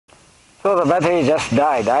So the battery just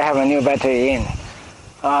died. I have a new battery in.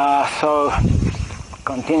 So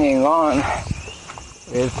continuing on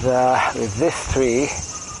with this tree,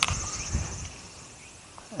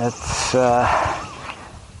 it's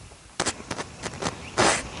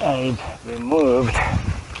I've removed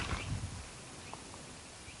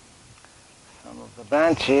some of the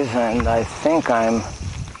branches, and I think I'm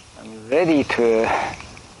ready to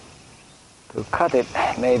cut it.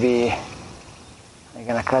 Maybe I'm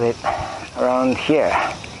gonna cut it around here.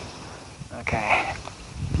 Okay.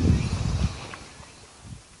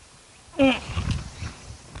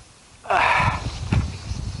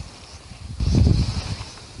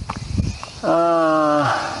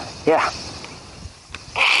 Yeah.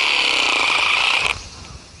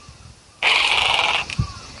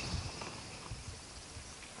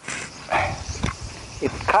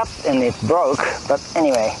 It cut and it broke, but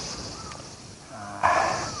anyway.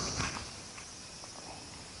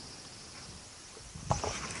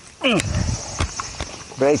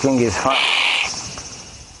 Breaking is fun.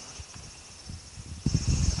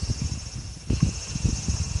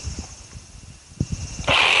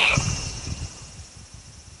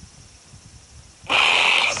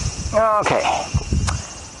 Okay.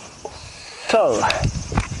 So,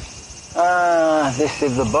 this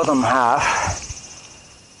is the bottom half.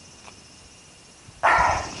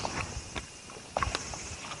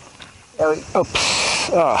 Oops.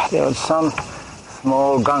 Oh, there was some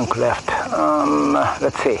small gunk left.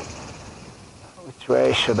 Let's see. Which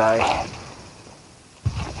way should I?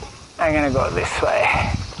 I'm gonna go this way.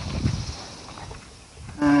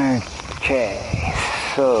 Okay,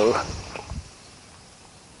 so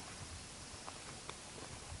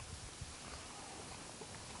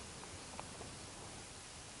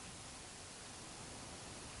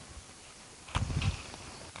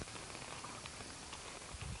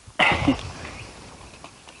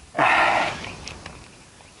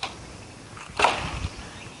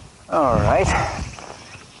all right,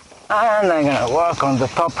 and I'm gonna work on the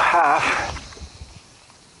top half.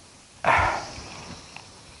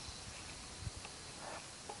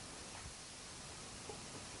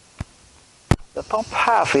 The top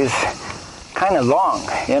half is kind of long,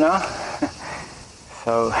 you know,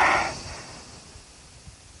 so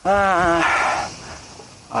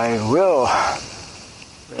I will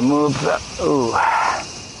remove the,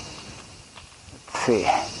 let's see,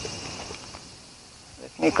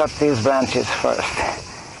 let me cut these branches first,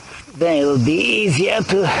 then it will be easier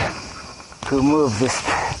to move this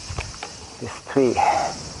tree.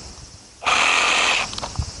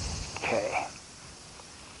 Okay.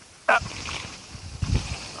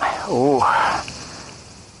 Oh,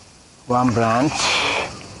 one branch.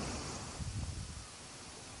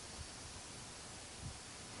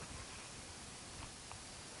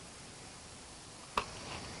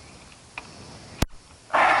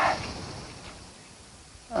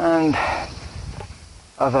 And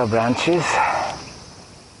other branches.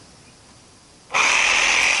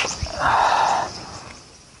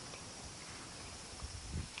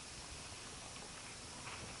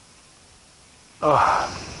 Oh.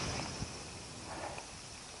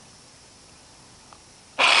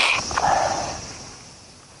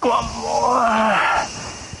 One more,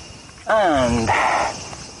 and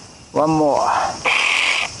one more.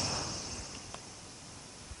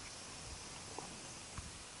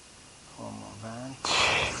 One more branch.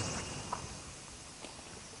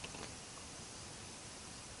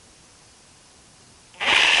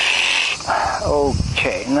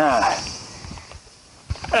 Okay, now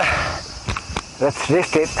let's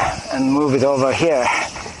lift it and move it over here.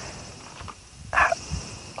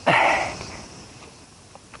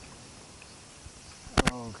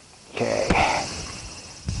 Okay.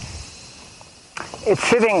 It's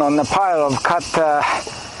sitting on the pile of cut,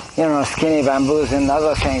 skinny bamboos and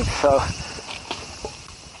other things, so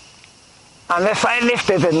unless I lift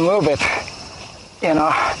it and move it,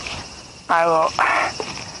 I will,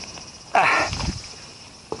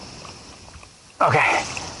 okay,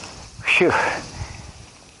 phew,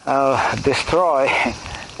 I'll destroy,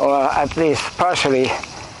 or at least partially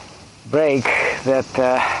break that,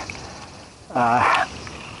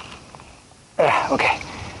 okay,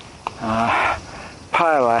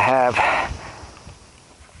 pile I have.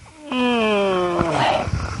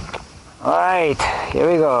 All right, here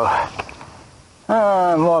we go.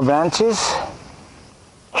 More branches.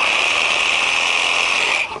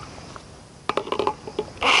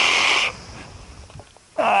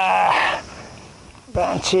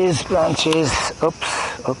 Branches.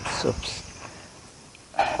 Oops.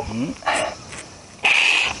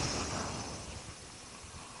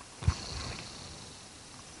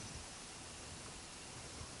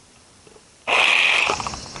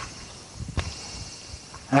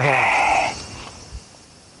 Okay.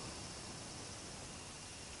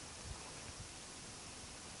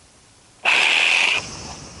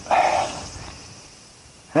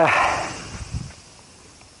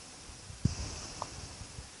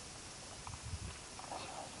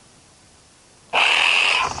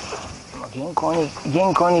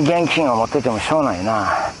銀行に現金を持っててもしょうがない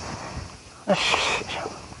な。よし。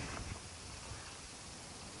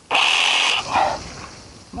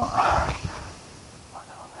まあ。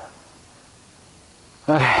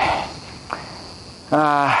Okay.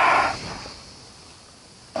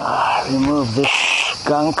 Remove this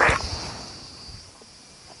gunk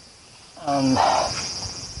and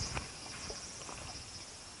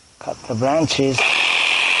cut the branches.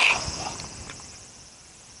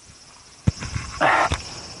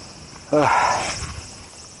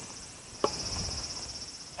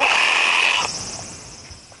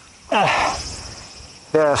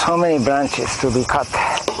 There are so many branches to be cut.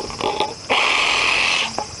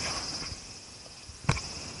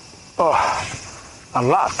 Oh, a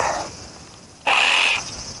lot.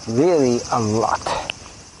 Really a lot.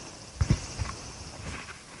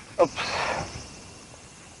 Oops.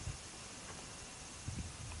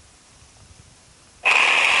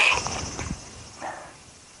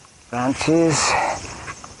 Branches.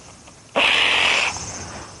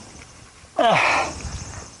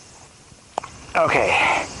 Okay.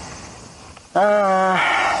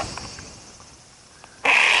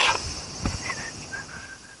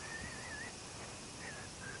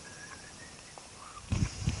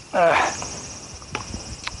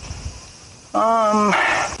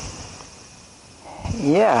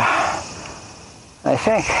 Yeah, I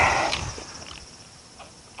think.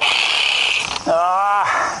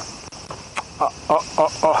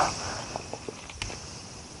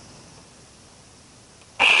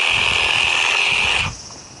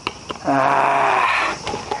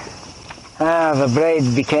 The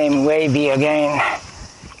blade became wavy again.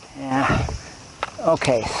 Yeah.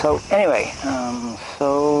 Okay, so anyway,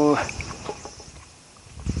 so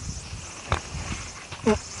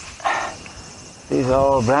these are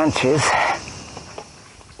all branches.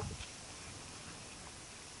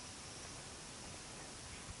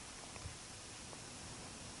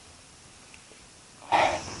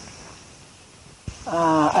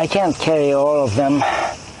 I can't carry all of them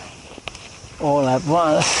all at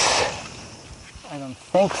once. I don't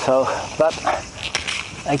think so, but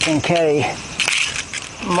I can carry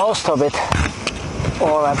most of it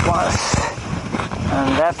all at once,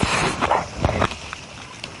 and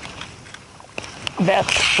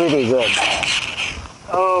that's pretty good.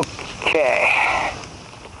 Okay.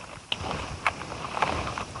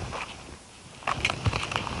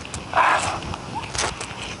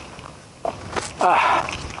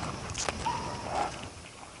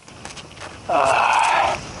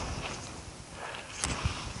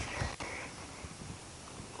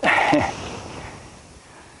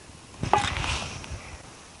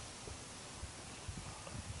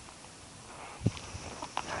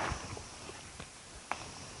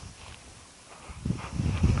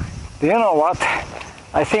 Do you know what?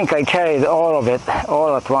 I think I carried all of it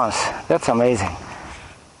all at once. That's amazing.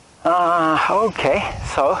 Okay,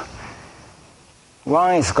 so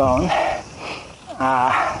one is gone.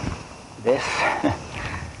 This,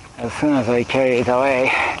 as soon as I carry it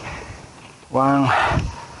away, one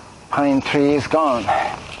pine tree is gone.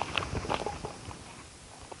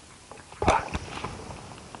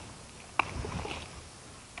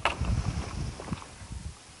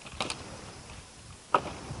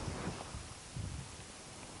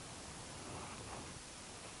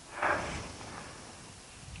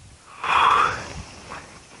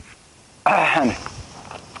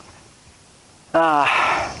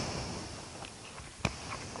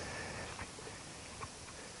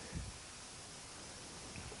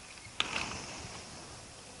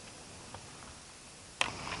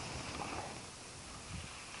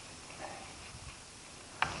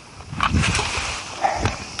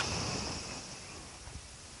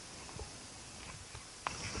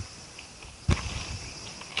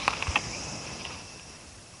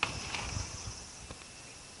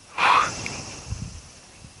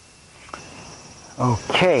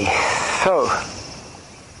 Okay, so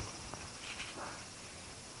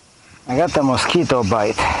I got a mosquito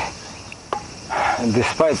bite, and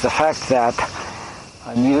despite the fact that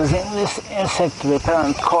I'm using this insect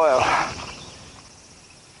repellent coil.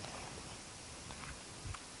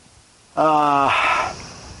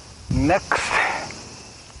 Next,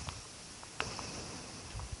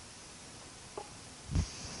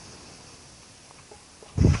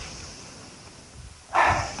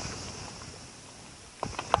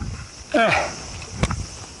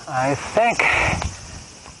 I think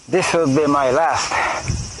this will be my last.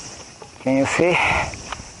 Can you see?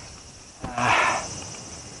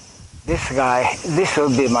 This guy, this will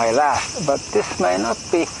be my last, but this may not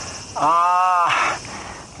be.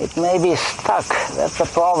 It may be stuck. That's the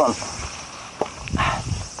problem.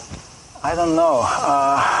 I don't know.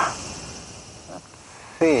 Let's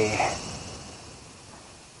see.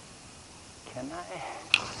 Can I?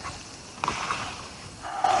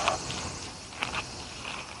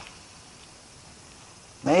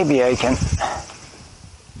 Maybe I can.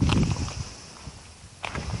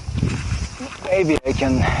 Maybe I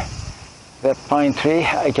can. That pine tree,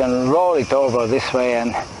 I can roll it over this way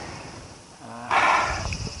and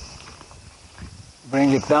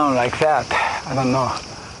bring it down like that. I don't know.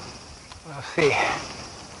 We'll see.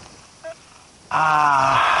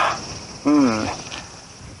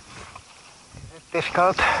 Is it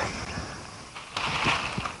difficult?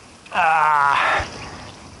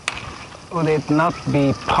 Would it not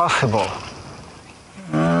be possible?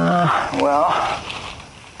 Well,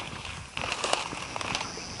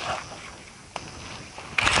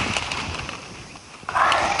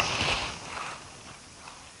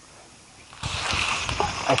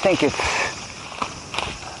 I think it's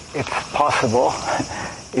possible.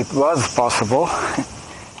 It was possible.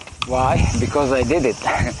 Why? Because I did it.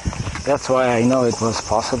 That's why I know it was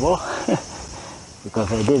possible.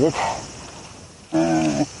 Because I did it.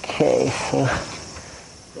 Okay, so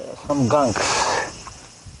there are some gunks.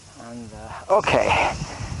 And okay,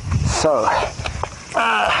 so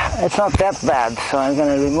it's not that bad. So I'm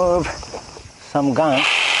going to remove some gunk.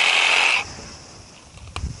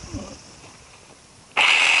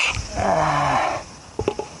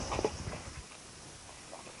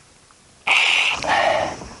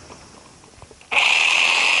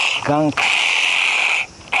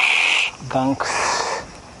 Gunks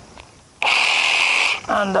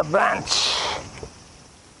on the branch.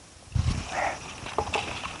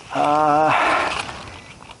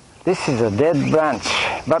 This is a dead branch,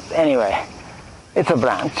 but anyway, it's a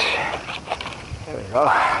branch. Here we go.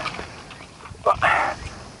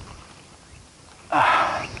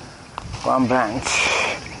 One branch,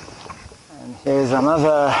 and here's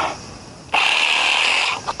another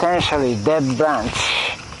potentially dead branch.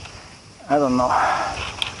 I don't know.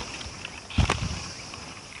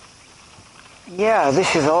 Yeah,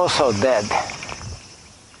 this is also dead.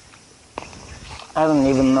 I don't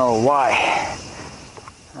even know why.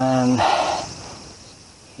 And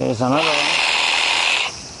here's another one.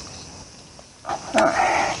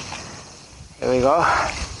 Here we go.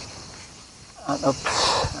 And,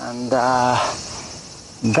 oops. And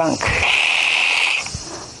gunk.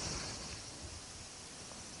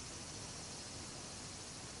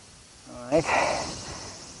 All right.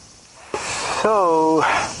 So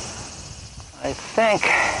I think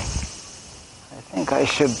I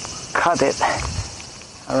should cut it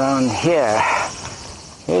around here.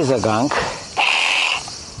 Here's a gunk.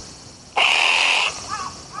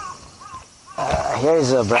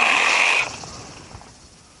 Here's a branch.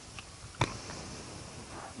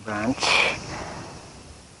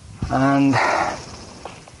 And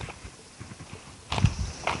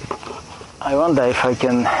I wonder if I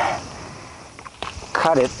can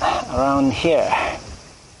cut it around here.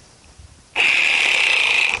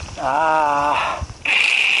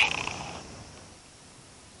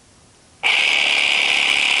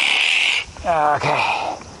 Okay.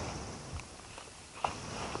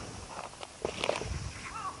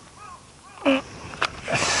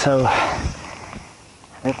 So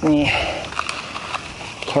let me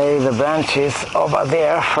carry the branches over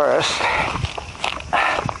there first.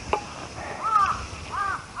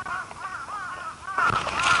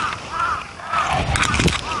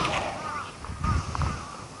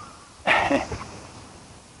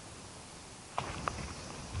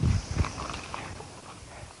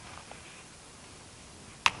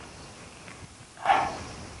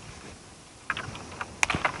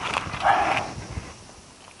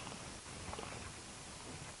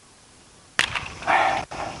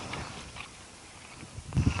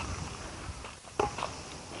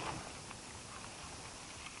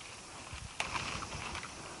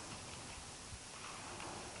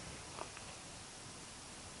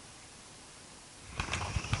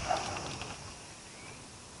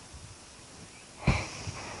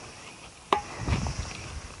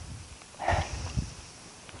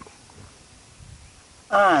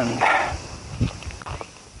 And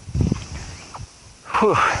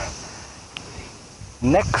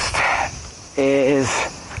next is,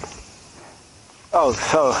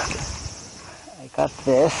 so I got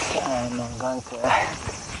this and I'm going to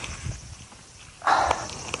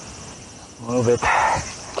move it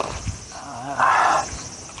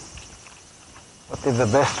what is the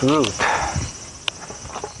best route.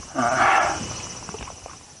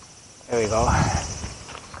 Here we go.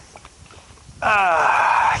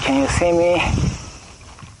 Can you see me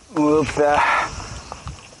move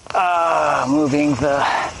moving the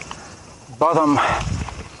bottom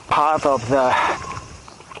part of the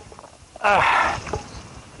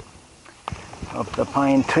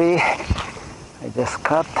pine tree I just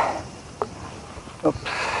cut. Oops.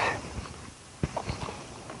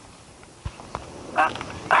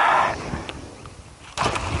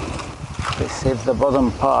 We save the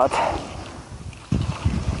bottom part.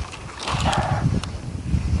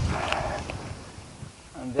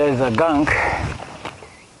 And there's a gunk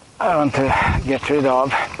I want to get rid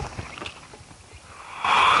of.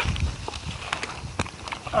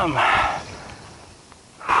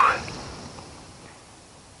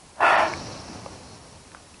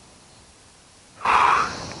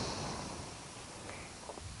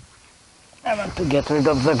 I want to get rid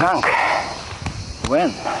of the gunk.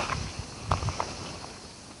 When?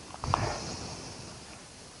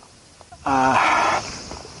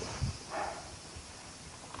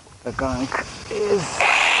 The gunk is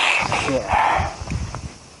here.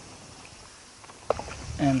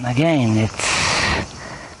 And again, it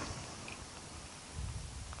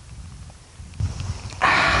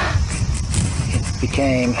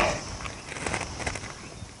became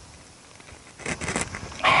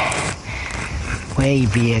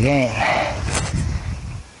wavy again.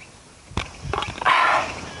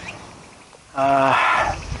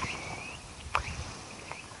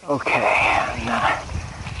 Okay, and,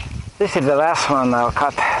 this is the last one I'll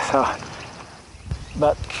cut. So,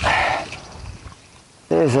 but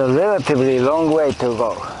there's a relatively long way to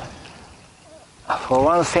go. For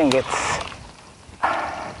one thing, it's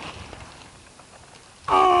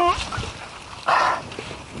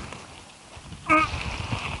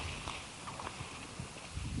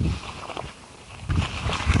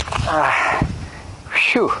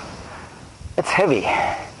phew, it's heavy.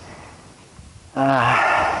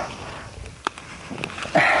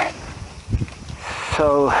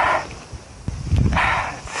 So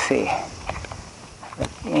let's see.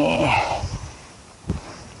 Let me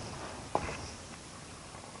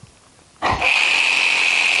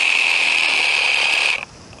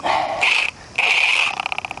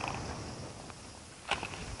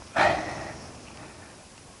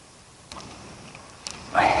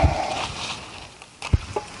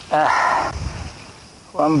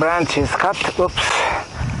one branch is cut. Oops,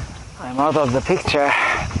 I'm out of the picture.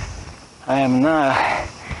 I am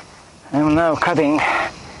now cutting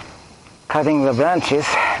the branches.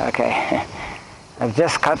 Okay, I've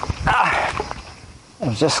just cut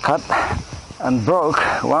and broke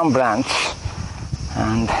one branch,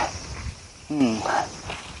 and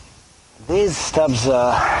these stubs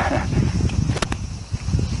are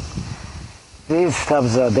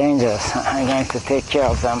dangerous. I'm going to take care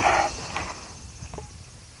of them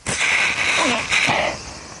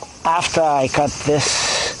after I cut this.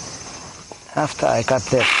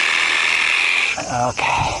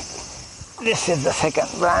 Okay, this is the second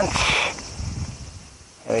branch.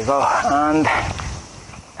 Here we go, and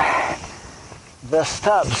the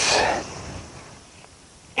stubs.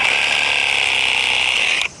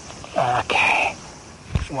 Okay,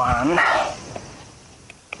 one.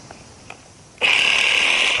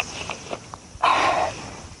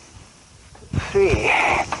 Three.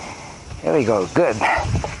 Here we go. Good.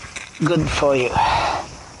 Good for you.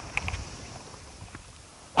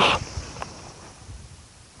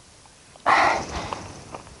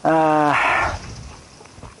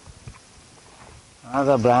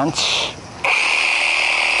 Another branch.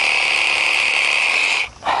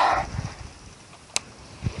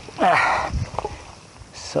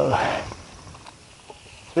 So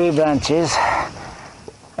 3 branches,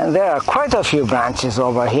 and there are quite a few branches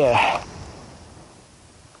over here.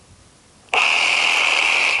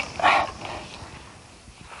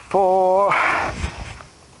 4,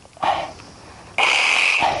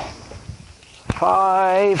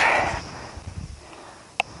 5,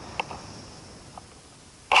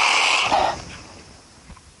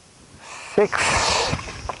 6,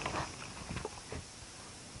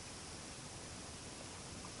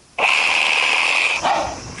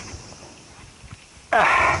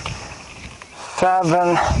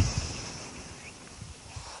 7,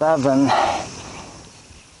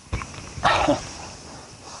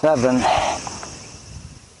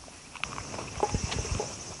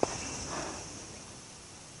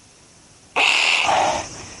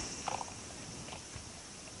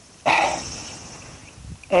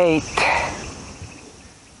 8, 9,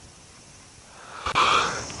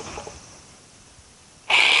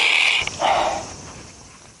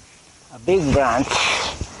 big branch.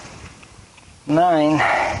 9.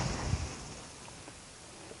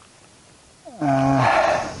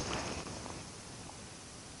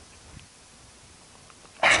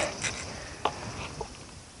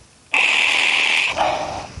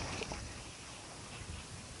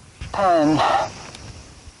 10.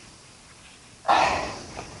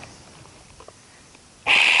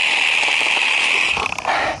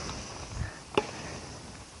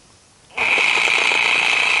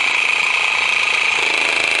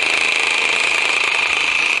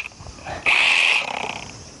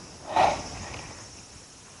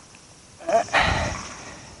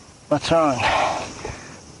 What's wrong?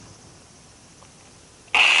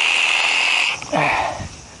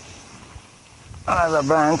 Another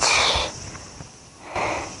branch.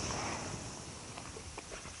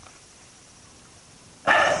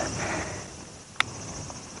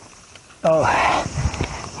 Oh,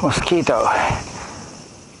 mosquito.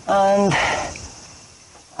 And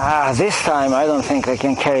this time I don't think I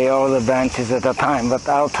can carry all the branches at a time, but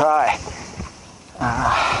I'll try.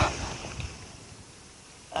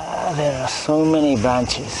 There are so many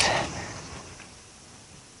branches.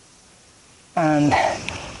 And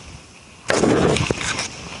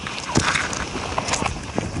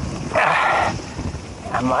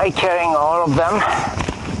am I carrying all of them?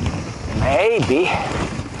 Maybe.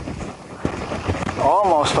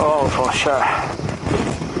 Almost all for sure.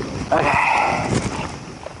 Okay.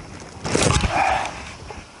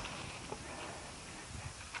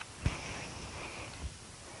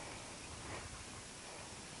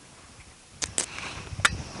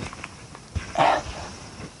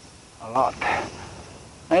 A lot.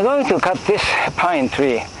 I'm going to cut this pine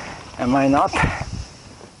tree. Am I not?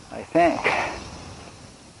 I think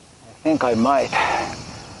I might.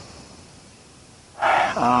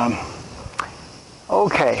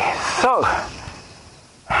 Okay, so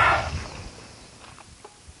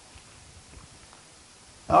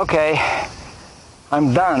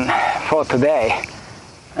I'm done for today,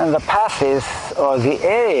 and the passes or the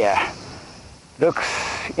area looks,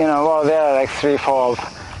 well, there are like 3-4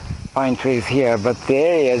 pine trees here, but the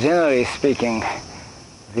area, generally speaking,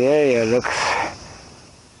 the area looks,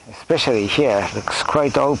 especially here, looks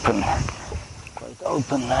quite open,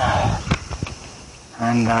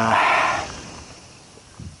 and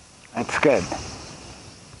that's good.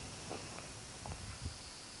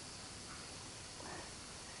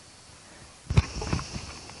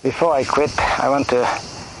 Before I quit, I want to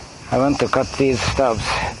cut these stubs.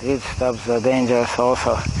 These stubs are dangerous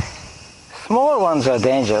also. Small ones are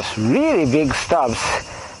dangerous. Really big stubs,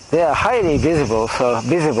 they are highly visible, so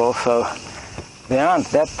they aren't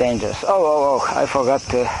that dangerous. Oh, I forgot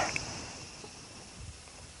to.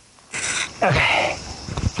 Okay.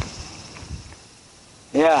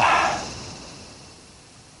 Yeah.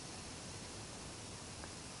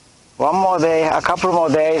 One more day, a couple more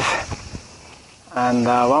days, and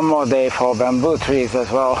one more day for bamboo trees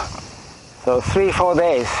as well. So 3-4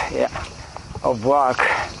 days, of work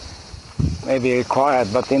may be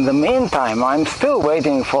required. But in the meantime, I'm still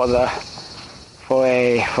waiting for an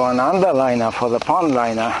underliner for the pond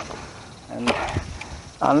liner, and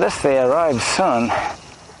unless they arrive soon, I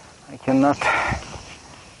cannot.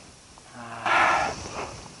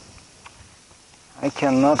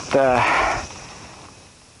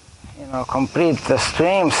 Complete the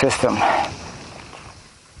stream system.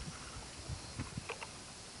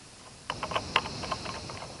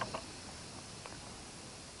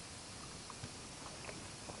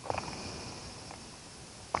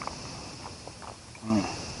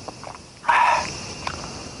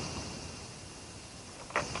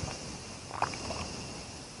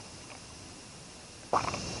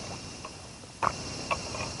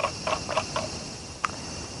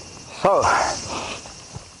 So,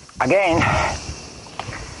 again,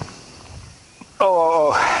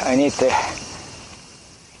 I need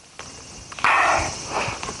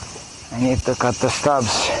to cut the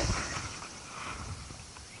stubs.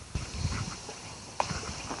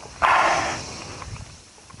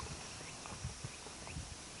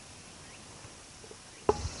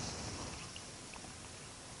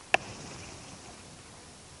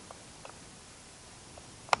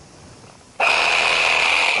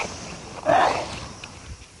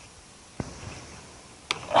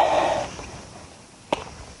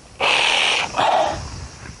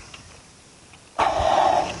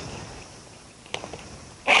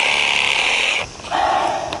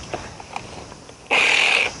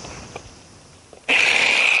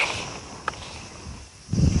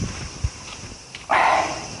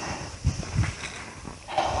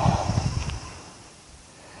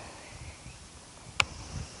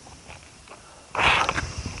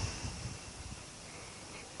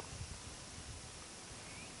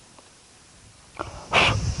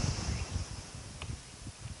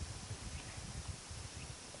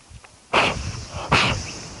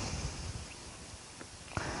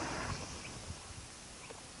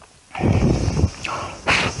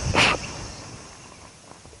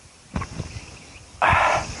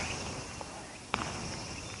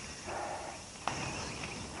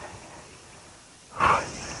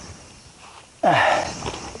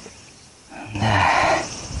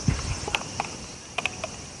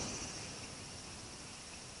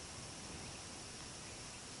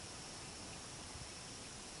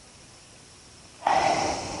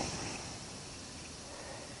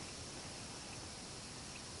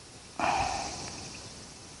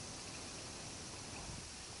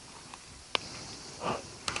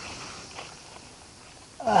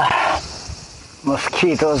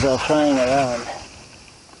 Mosquitoes are flying around.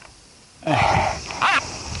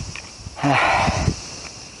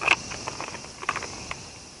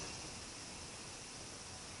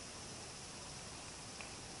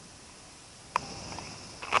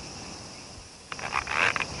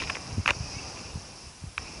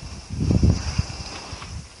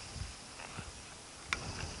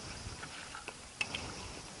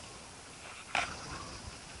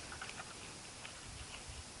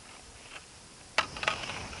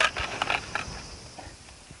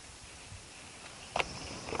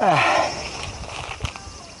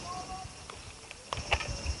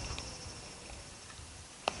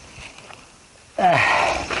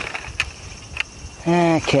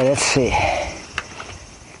 Okay, let's see.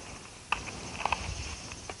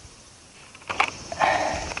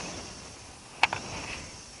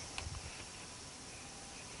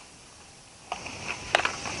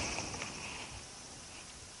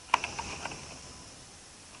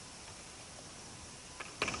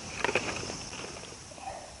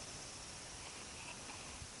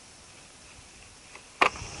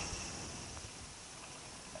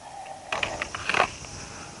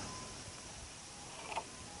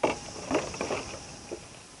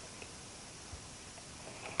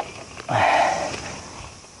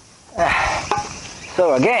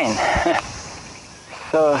 So again,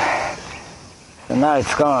 so now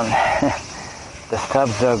it's gone. The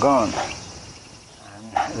stubs are gone.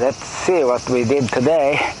 And let's see what we did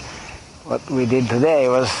today. What we did today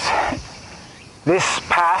was this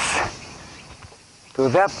path to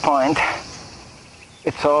that point.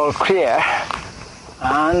 It's all clear,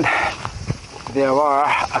 and there were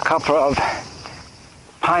a couple of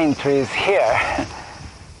pine trees here.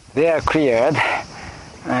 They are cleared,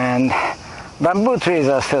 and bamboo trees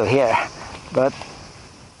are still here, but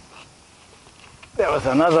there was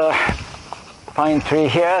another pine tree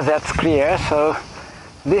here that's clear, so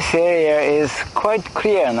this area is quite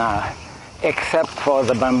clear now, except for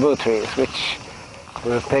the bamboo trees, which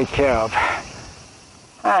we'll take care of,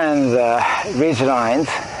 and the ridge lines.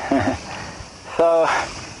 So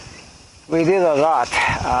we did a lot.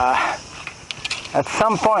 At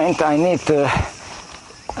some point I need to,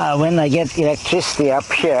 when I get electricity up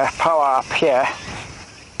here, power up here,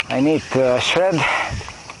 I need to shred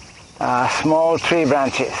small tree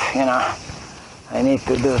branches, I need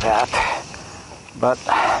to do that. But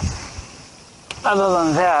other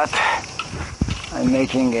than that, I'm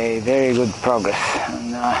making a very good progress.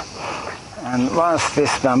 And once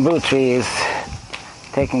this bamboo tree is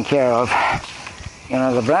taken care of,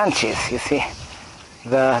 the branches, you see,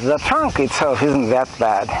 the trunk itself isn't that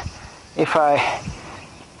bad. If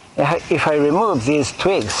I remove these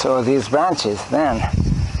twigs or these branches, then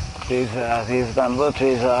these bamboo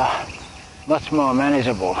trees are much more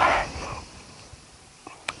manageable.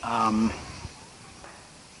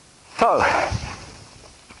 So,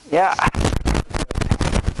 yeah.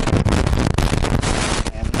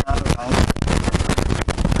 And now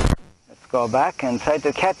let's go back and try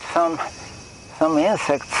to catch some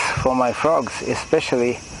insects for my frogs,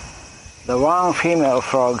 especially the one female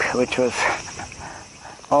frog, which was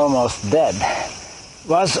almost dead.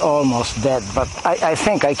 Was almost dead, but I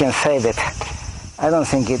think I can save it. I don't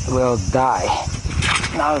think it will die.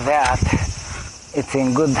 Now that it's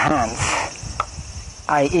in good hands,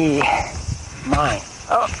 i.e. mine.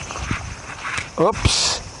 Oh,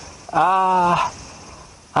 oops.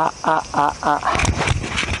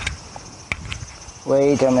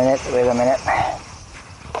 Wait a minute.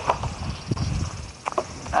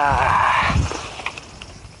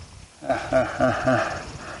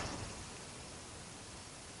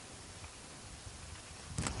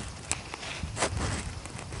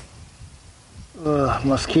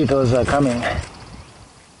 Mosquitoes are coming.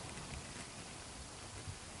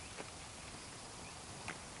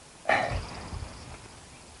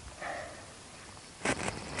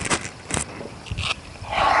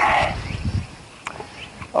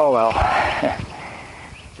 Oh well,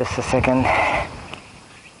 just a second.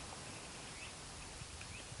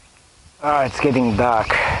 Oh, it's getting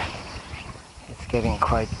dark. It's getting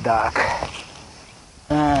quite dark.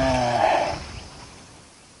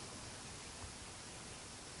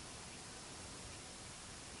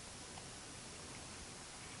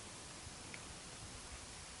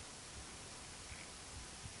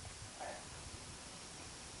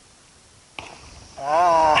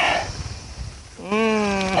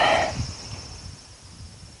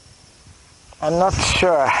 I'm not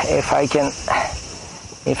sure if I can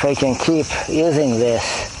keep using this.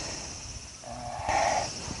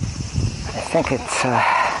 I think it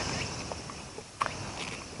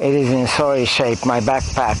is in sorry shape, my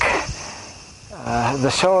backpack. the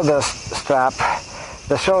shoulder strap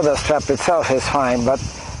itself is fine, but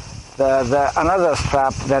the another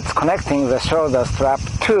strap that's connecting the shoulder strap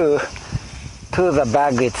to the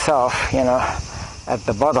bag itself, you know, at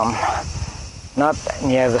the bottom, not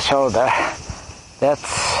near the shoulder, that's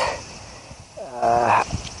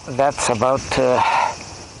about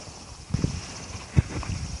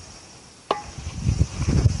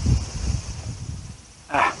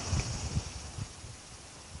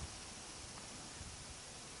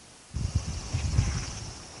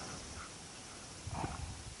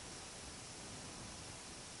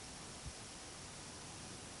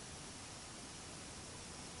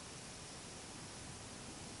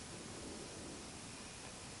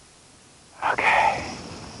okay.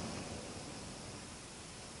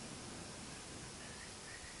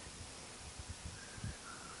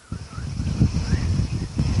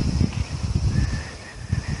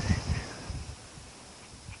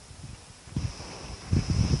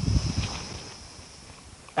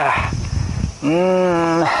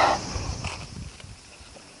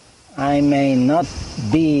 I may not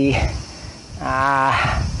be,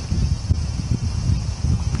 I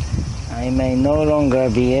may no longer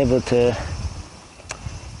be able to,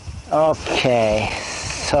 okay,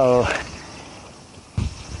 so,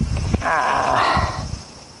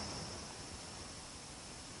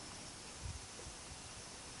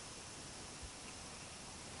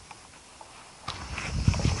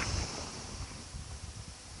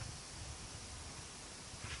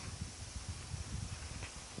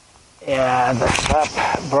 yeah, the strap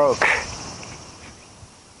broke.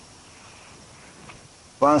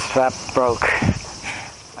 One strap broke.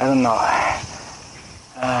 I don't know.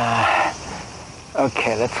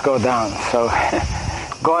 Okay, let's go down. So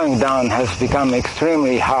going down has become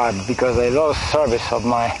extremely hard because I lost service of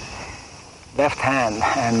my left hand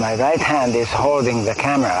and my right hand is holding the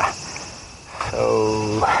camera.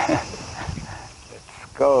 So let's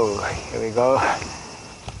go. Here we go.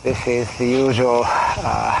 This is the usual,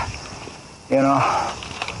 you know,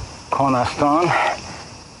 cornerstone,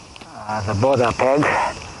 the border peg,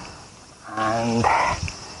 and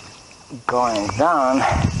going down.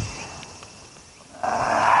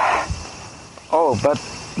 Oh, but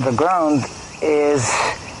the ground is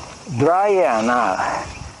drier now.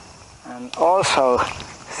 And also,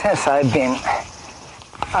 since I've been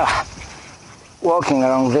walking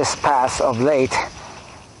along this path of late,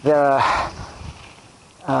 there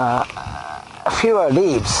are fewer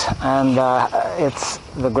leaves, and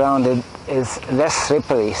the ground is less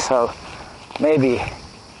slippery, so maybe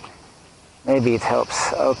it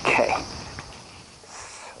helps. Okay.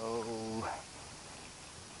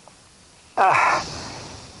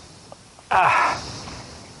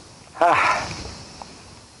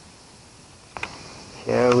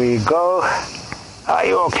 Here we go. Are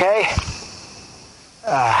you okay?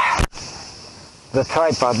 The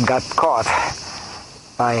tripod got caught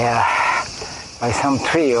by some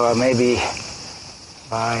tree or maybe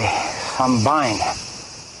by some vine.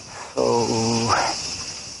 So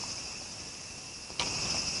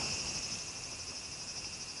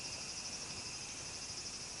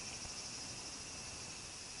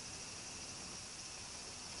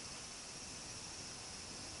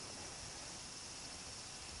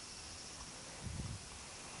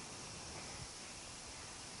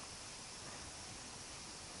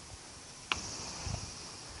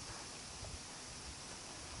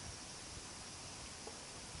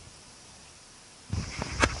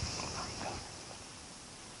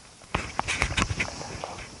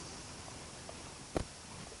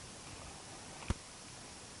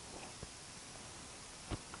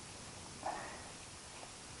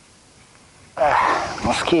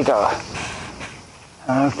mosquito.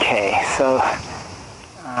 Okay, so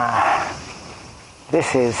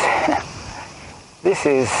this is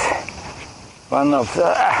one of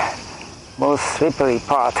the most slippery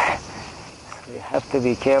part. So you have to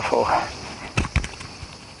be careful.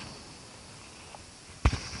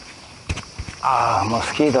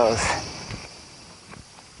 Mosquitoes.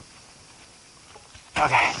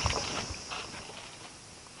 Okay.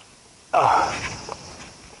 Oh.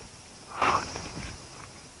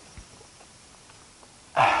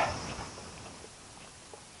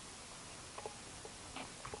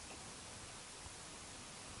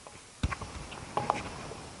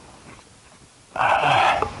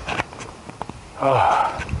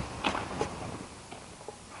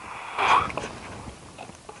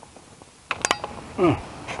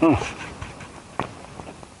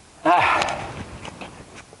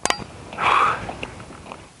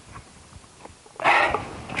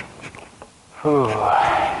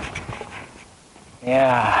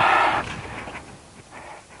 Yeah.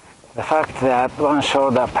 the fact that one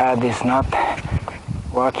shoulder pad is not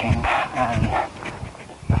working, and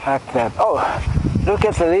the fact that, oh, look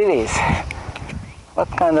at the lilies. What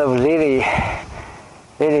kind of lilies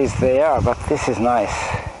they are, but this is nice,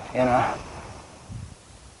 you know.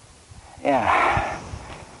 Yeah,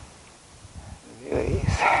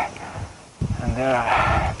 lilies. And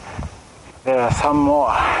there are some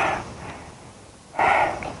more.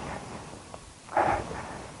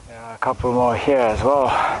 There are a couple more here as well.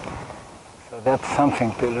 So that's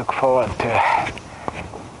something to look forward to.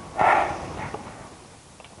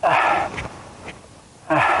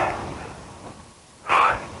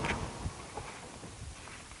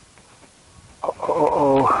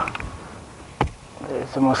 Oh,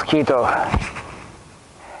 there's a mosquito.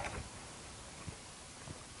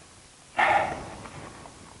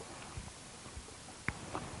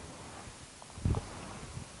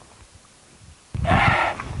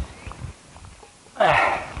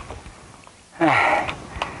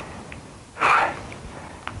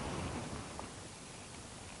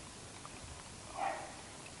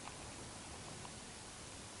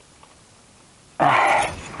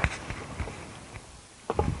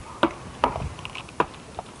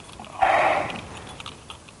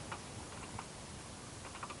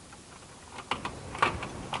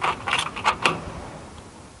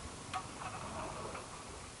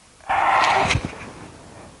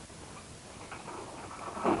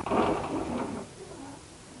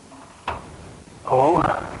 Oh,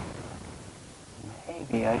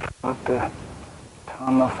 maybe I forgot to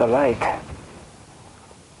turn off the light.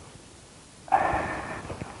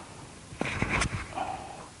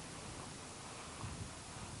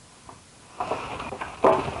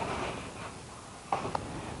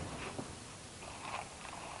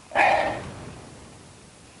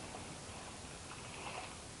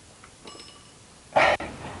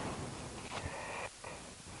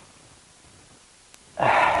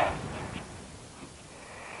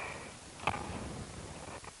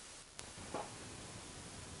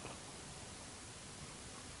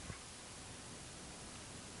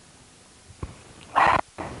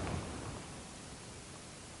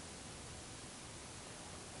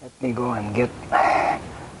 Let me go and get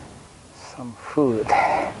some food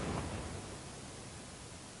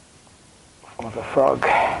for the frog.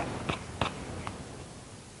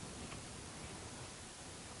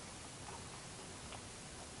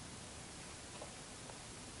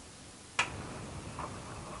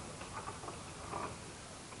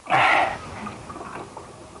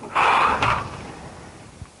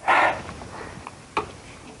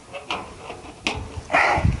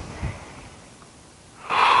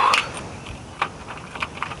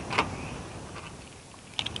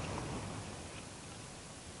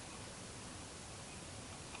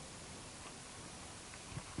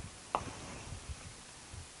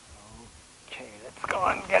 Let's go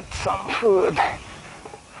and get some food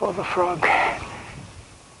for the frog.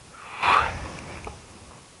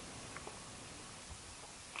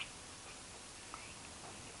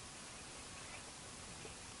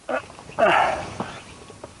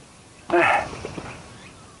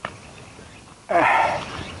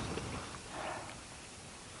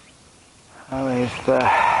 How is the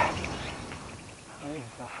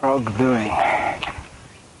frog doing?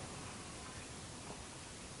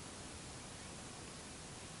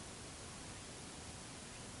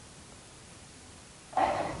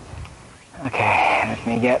 Okay, let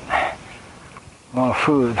me get more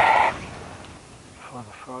food for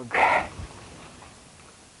the frog.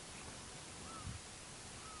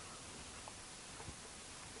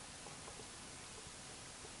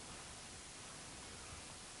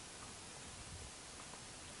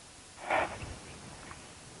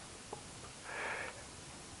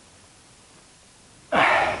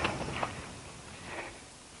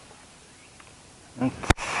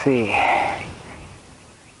 Let's see.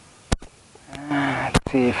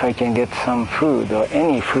 Let's see if I can get some food or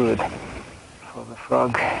any food for the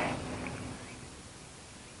frog.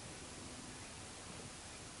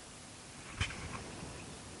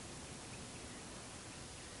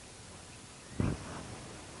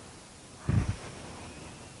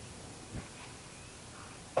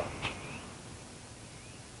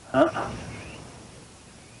 Huh?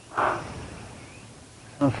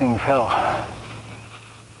 Something fell.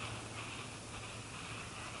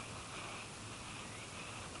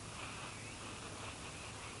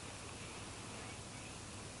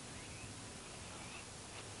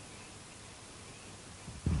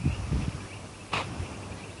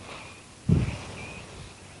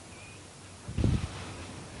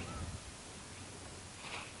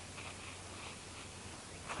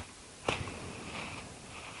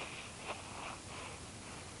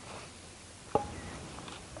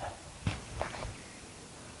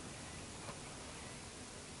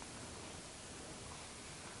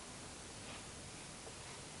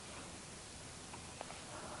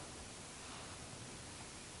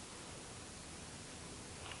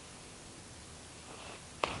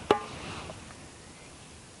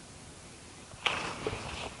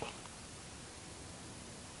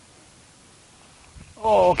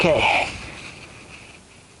 Okay.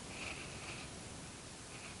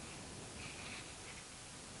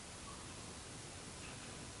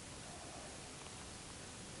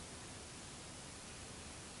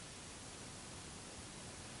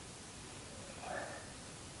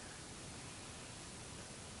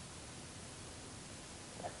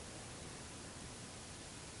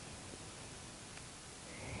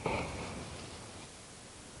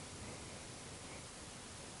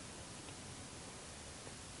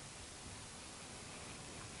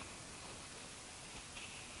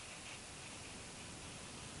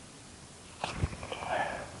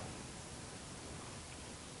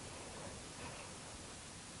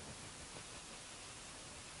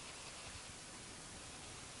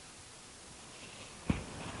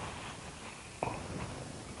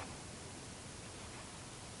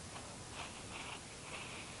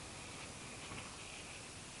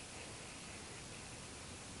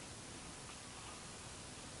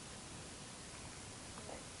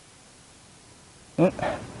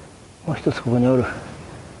もう一つここにおる。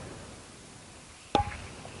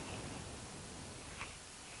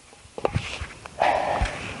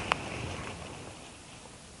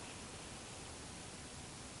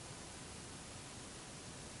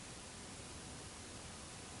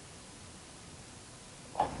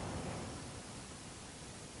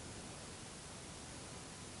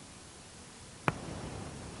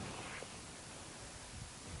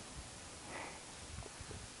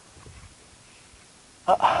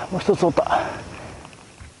あ、もう一つおった。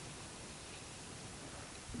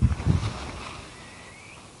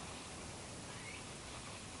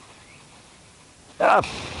あ、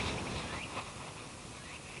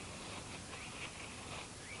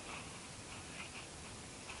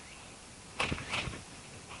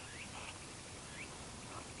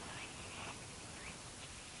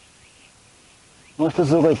もう一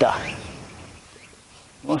つどこいた。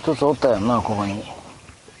もう一つおったよな、ここに。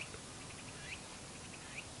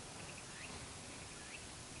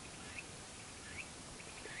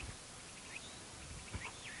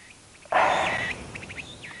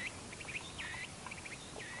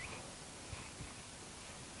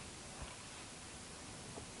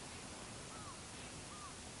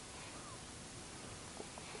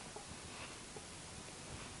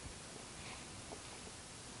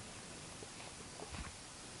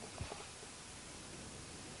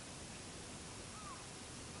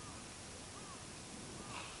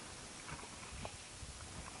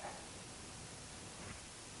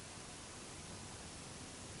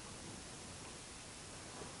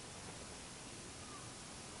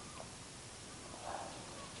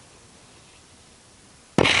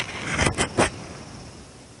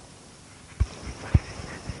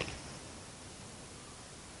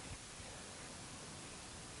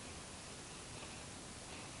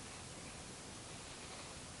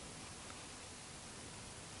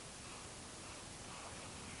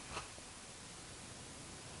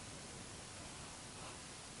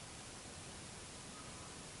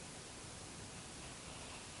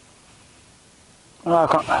あ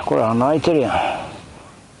かん、これは泣いてるやん。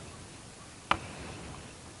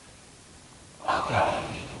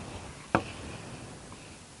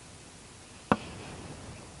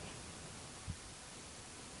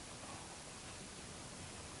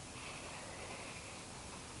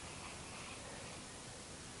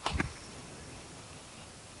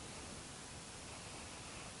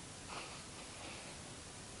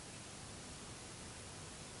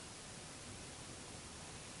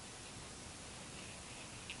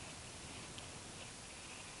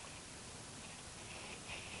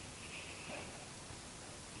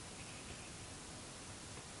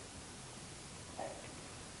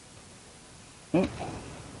ん、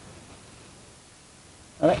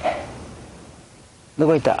あれ、ど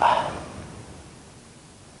こ行った。あ、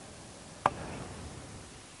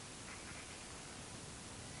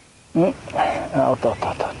おったおった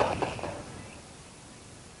おったおったおった。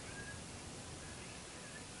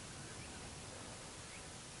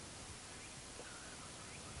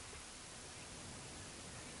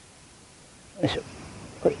よいしょ。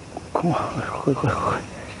これ、これこれ。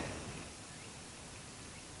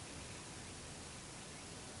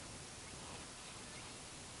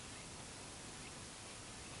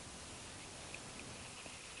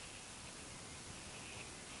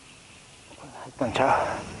入ったんちゃ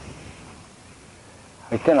う。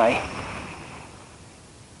入ってない。よ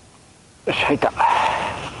し、入った。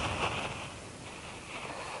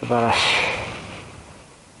素晴らしい。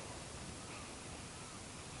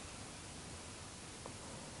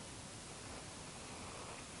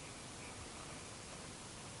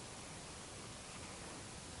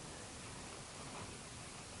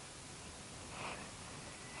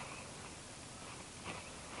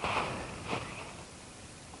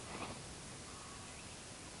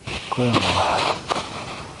こ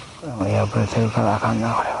れも破れてるからあかん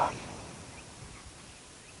な、これは。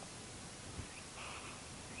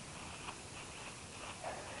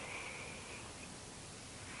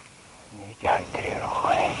息入ってるやろ、こ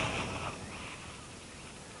こに。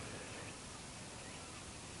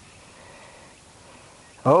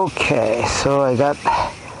Okay, so I got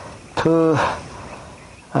two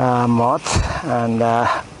moths and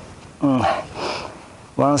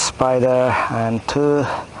one spider and two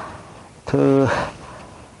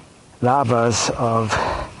larvas of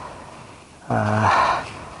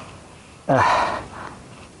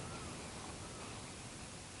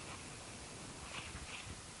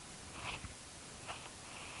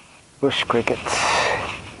bush crickets.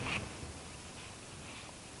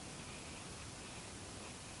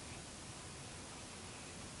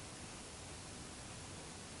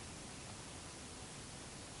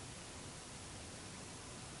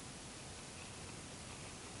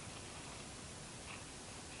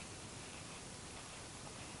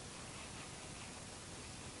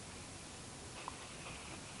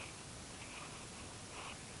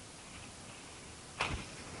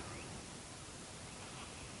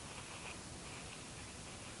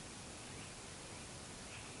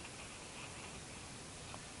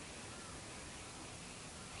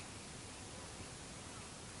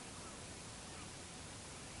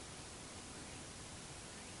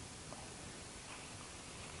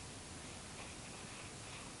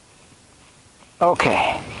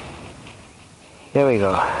 Okay, here we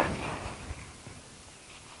go.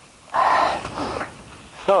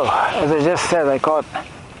 So, as I just said, I caught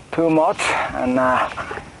two moths and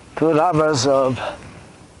two larvas of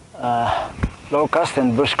locust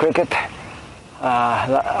and bush cricket,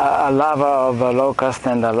 a larva of a locust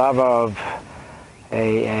and a larva of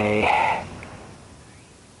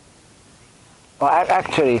well,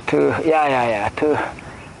 actually two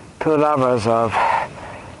larvas of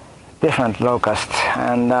different locusts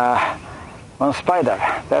and one spider.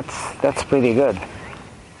 That's pretty good.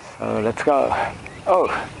 So let's go. Oh,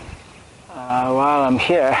 while I'm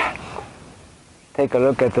here, take a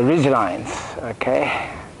look at the ridge lines. Okay,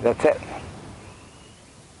 that's it.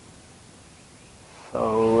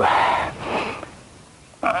 So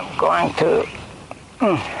I'm going to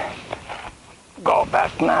go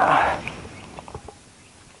back now.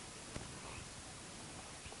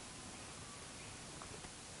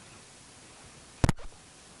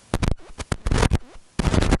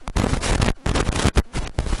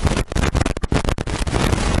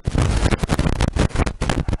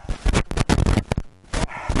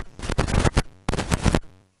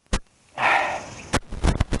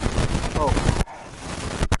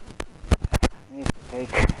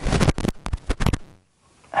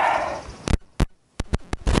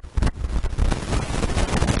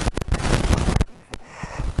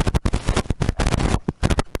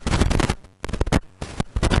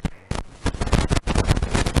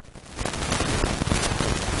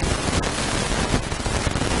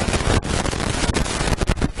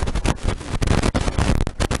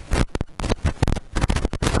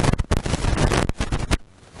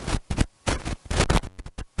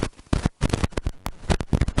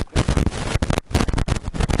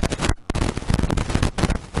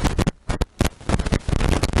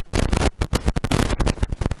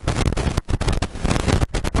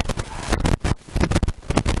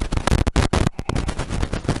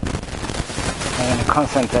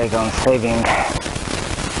 Concentrate on saving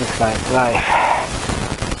this guy's life.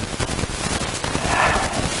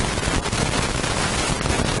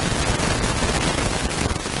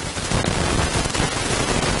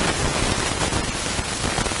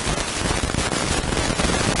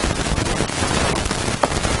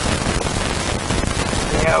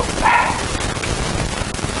 Yo.